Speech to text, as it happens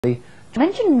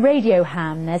Mention radio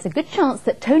ham, there's a good chance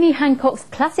that Tony Hancock's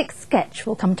classic sketch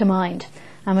will come to mind.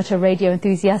 Amateur radio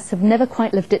enthusiasts have never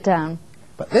quite lived it down.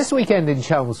 But this weekend in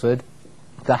Chelmsford,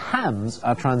 the hams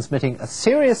are transmitting a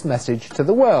serious message to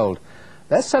the world.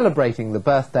 They're celebrating the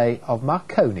birthday of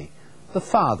Marconi, the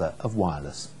father of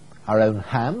wireless. Our own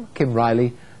ham, Kim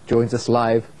Riley, joins us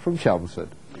live from Chelmsford.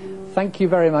 Thank you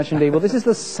very much indeed. Well, this is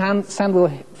the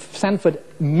Sandford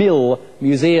Mill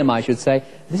Museum, I should say.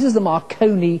 This is the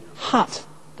Marconi hut.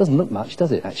 Doesn't look much,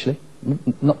 does it, actually?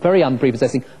 Not very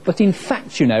unprepossessing. But in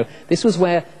fact, you know, this was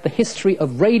where the history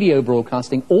of radio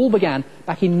broadcasting all began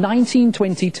back in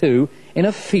 1922 in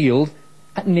a field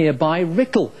at nearby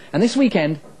Writtle. And this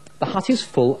weekend, the hut is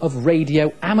full of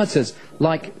radio amateurs,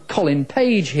 like Colin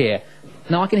Page here.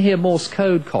 Now, I can hear Morse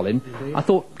code, Colin. Indeed. I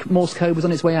thought Morse code was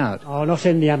on its way out. Oh, not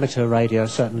in the amateur radio,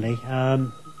 certainly.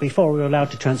 Before we're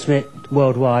allowed to transmit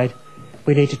worldwide,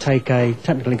 we need to take a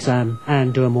technical exam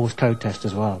and do a Morse code test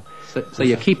as well. So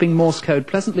you're keeping Morse code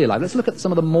pleasantly alive. Let's look at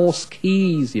some of the Morse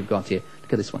keys you've got here.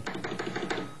 Look at this one.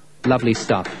 Lovely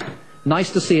stuff.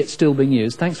 Nice to see it still being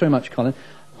used. Thanks very much, Colin.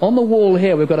 On the wall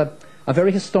here, we've got a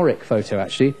very historic photo,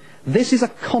 actually. This is a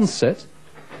concert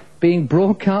being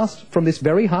broadcast from this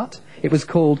very hut. It was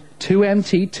called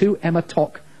 2MT, 2 Emma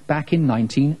Talk, back in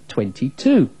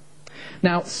 1922.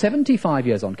 Now, 75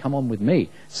 years on, come on with me,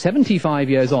 75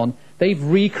 years on, they've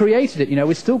recreated it. You know,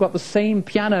 we've still got the same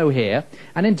piano here,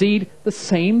 and indeed the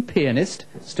same pianist,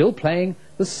 still playing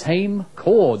the same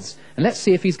chords. And let's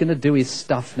see if he's going to do his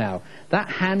stuff now. That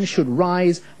hand should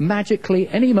rise magically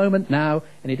any moment now,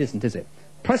 and it isn't, is it?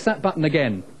 Press that button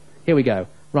again. Here we go.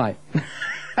 Right.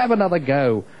 Have another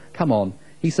go. Come on.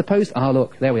 He's supposed... Ah,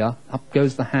 look, there we are. Up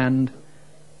goes the hand.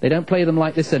 They don't play them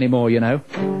like this anymore, you know.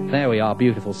 There we are.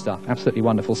 Beautiful stuff. Absolutely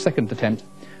wonderful. Second attempt.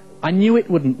 I knew it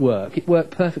wouldn't work. It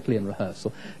worked perfectly in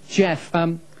rehearsal. Geoff,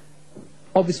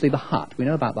 obviously the hut. We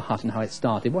know about the hut and how it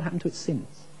started. What happened to it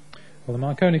since? Well, the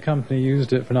Marconi company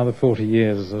used it for another 40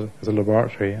 years as a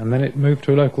laboratory, and then it moved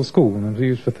to a local school, and it was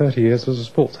used for 30 years as a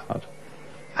sports hut.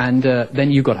 And then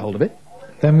you got hold of it?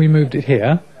 Then we moved it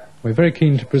here. We're very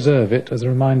keen to preserve it as a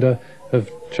reminder of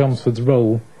Chelmsford's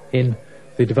role in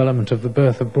the development of the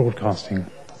birth of broadcasting.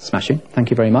 Smashing. Thank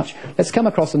you very much. Let's come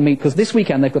across and meet, because this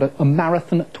weekend they've got a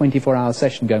marathon 24-hour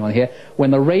session going on here when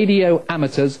the radio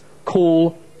amateurs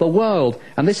call the world.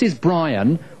 And this is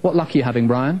Brian. What luck are you having,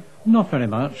 Brian? Not very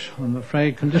much. I'm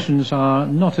afraid conditions are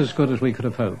not as good as we could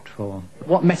have hoped for.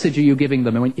 What message are you giving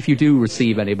them if you do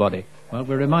receive anybody? Well,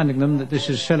 we're reminding them that this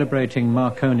is celebrating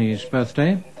Marconi's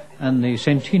birthday and the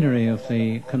centenary of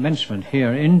the commencement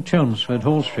here in Chelmsford,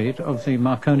 Hall Street, of the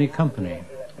Marconi Company.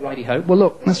 Righty-ho. Well,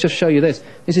 look, let's just show you this.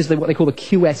 This is what they call the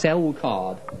QSL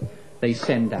card they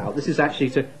send out. This is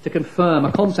actually to confirm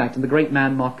a contact, and the great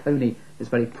man Marconi is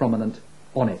very prominent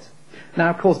on it. Now,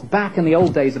 of course, back in the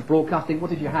old days of broadcasting, what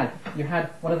did you have? You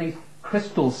had one of these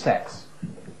crystal sets.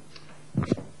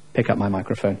 Pick up my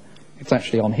microphone. It's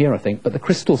actually on here, I think, but the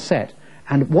crystal set.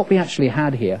 And what we actually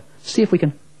had here, see if we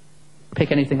can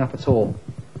pick anything up at all.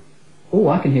 Oh,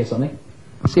 I can hear something.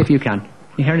 See if you can. Can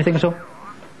you hear anything at all?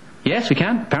 Yes, we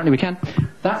can. Apparently we can.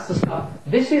 That's the stuff.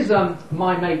 This is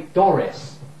my mate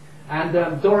Doris.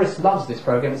 And Doris loves this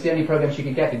program. It's the only program she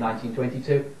could get in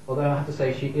 1922. Although I have to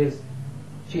say she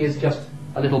is just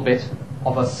a little bit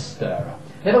of a stirrer.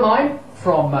 Never mind,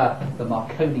 from the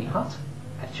Marconi hut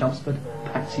at Chelmsford,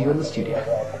 back to you in the studio.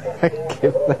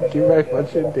 Thank you very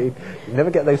much indeed. You never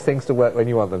get those things to work when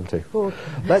you want them to.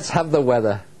 Let's have the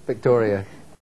weather, Victoria.